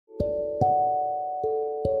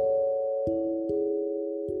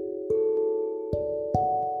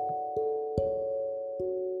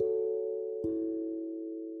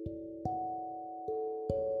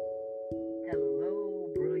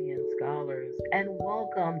and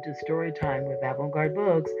welcome to Storytime with Avant-Garde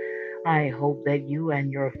Books. I hope that you and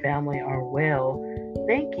your family are well.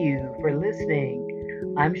 Thank you for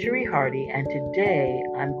listening. I'm Cherie Hardy, and today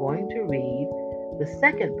I'm going to read the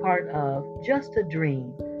second part of Just a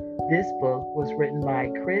Dream. This book was written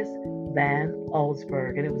by Chris Van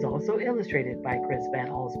Allsburg, and it was also illustrated by Chris Van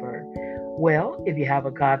Allsburg. Well, if you have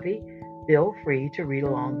a copy, feel free to read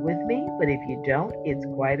along with me, but if you don't, it's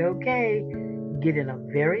quite okay. Get in a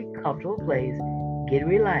very comfortable place, get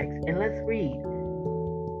relaxed, and let's read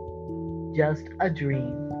Just a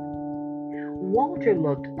Dream. Walter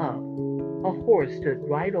looked up. A horse stood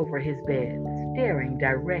right over his bed, staring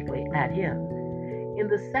directly at him. In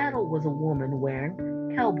the saddle was a woman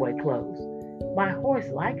wearing cowboy clothes. My horse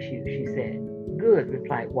likes you, she said. Good,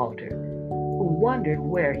 replied Walter, who wondered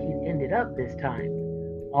where he'd ended up this time.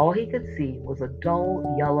 All he could see was a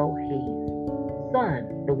dull yellow haze.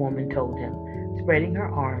 Son, the woman told him, spreading her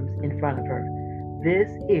arms in front of her. This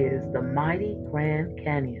is the mighty Grand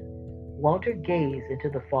Canyon. Walter gazed into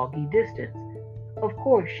the foggy distance. Of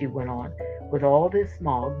course, she went on, with all this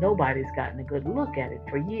smog, nobody's gotten a good look at it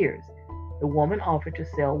for years. The woman offered to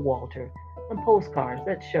sell Walter some postcards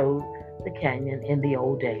that showed the canyon in the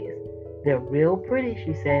old days. They're real pretty,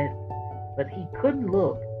 she said. But he couldn't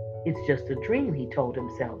look. It's just a dream, he told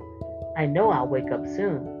himself. I know I'll wake up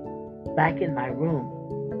soon, back in my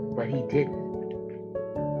room. But he didn't.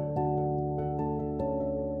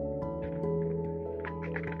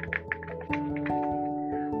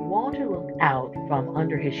 Walter looked out from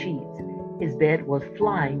under his sheets. His bed was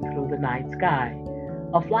flying through the night sky.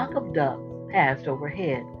 A flock of doves passed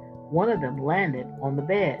overhead. One of them landed on the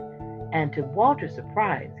bed, and to Walter's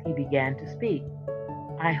surprise, he began to speak.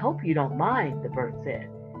 I hope you don't mind, the bird said,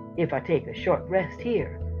 if I take a short rest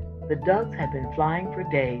here. The ducks had been flying for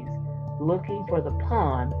days, looking for the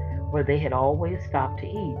pond where they had always stopped to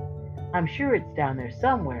eat. I'm sure it's down there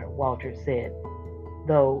somewhere, Walter said,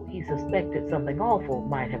 though he suspected something awful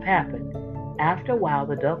might have happened. After a while,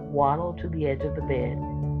 the duck waddled to the edge of the bed,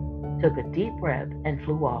 took a deep breath, and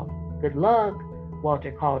flew off. Good luck,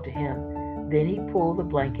 Walter called to him. Then he pulled the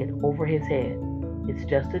blanket over his head. It's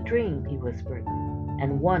just a dream, he whispered,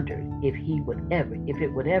 and wondered if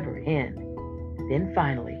it would ever end. Then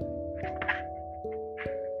finally,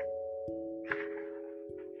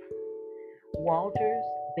 Walter's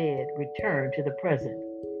bed returned to the present.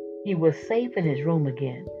 He was safe in his room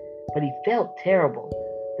again, but he felt terrible.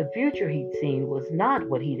 The future he'd seen was not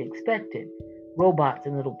what he'd expected. Robots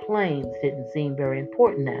and little planes didn't seem very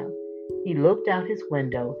important now. He looked out his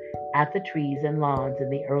window at the trees and lawns in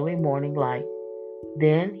the early morning light.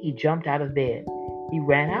 Then he jumped out of bed. He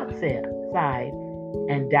ran outside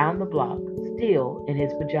and down the block, still in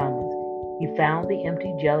his pajamas. He found the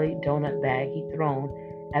empty jelly donut bag he'd thrown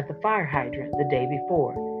at the fire hydrant the day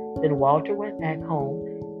before. Then Walter went back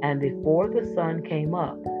home, and before the sun came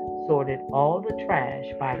up, sorted all the trash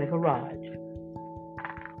by the garage.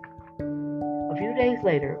 A few days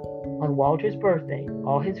later, on Walter's birthday,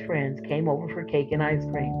 all his friends came over for cake and ice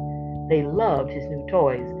cream. They loved his new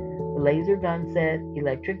toys, the laser gun set,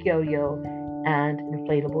 electric yo-yo, and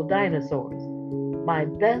inflatable dinosaurs. My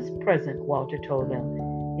best present, Walter told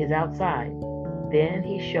them, is outside. Then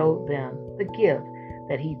he showed them the gift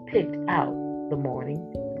that he picked out the morning,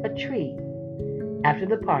 a tree. After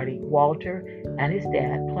the party, Walter and his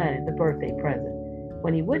dad planted the birthday present.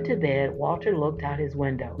 When he went to bed, Walter looked out his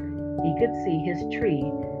window. He could see his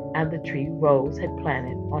tree and the tree Rose had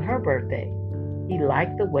planted on her birthday. He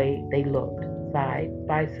liked the way they looked, side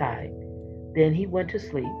by side. Then he went to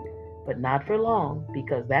sleep, but not for long,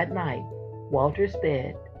 because that night, Walter's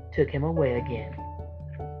bed took him away again.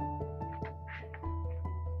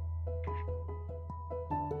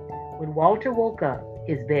 When Walter woke up,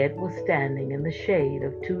 his bed was standing in the shade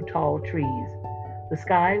of two tall trees. The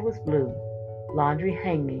sky was blue. Laundry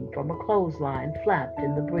hanging from a clothesline flapped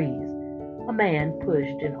in the breeze. A man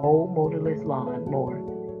pushed an old motorless lawnmower.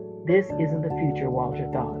 This isn't the future, Walter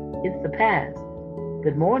thought. It's the past.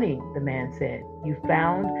 Good morning, the man said. You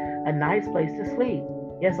found a nice place to sleep.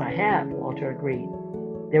 Yes, I have, Walter agreed.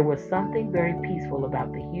 There was something very peaceful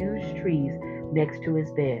about the huge trees next to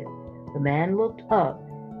his bed. The man looked up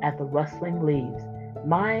at the rustling leaves.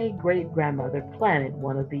 My great-grandmother planted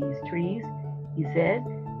one of these trees, he said,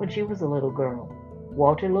 when she was a little girl.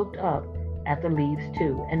 Walter looked up at the leaves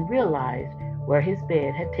too and realized where his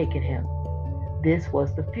bed had taken him. This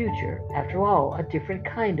was the future, after all, a different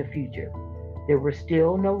kind of future. There were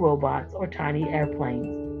still no robots or tiny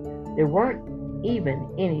airplanes. There weren't even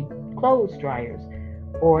any clothes dryers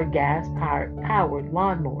or gas-powered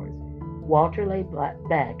lawnmowers. Walter lay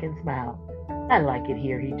back and smiled. I like it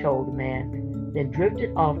here, he told the man, then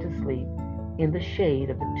drifted off to sleep. in the shade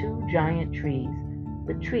of the two giant trees,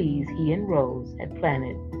 the trees he and Rose had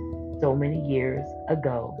planted so many years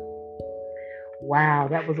ago. Wow,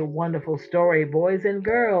 that was a wonderful story, boys and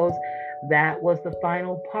girls. That was the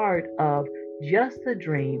final part of Just a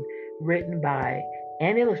Dream, written by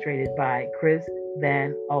and illustrated by Chris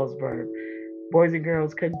Van Allsburg. Boys and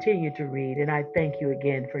girls, continue to read, and I thank you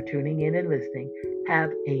again for tuning in and listening. Have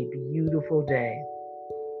a beautiful day.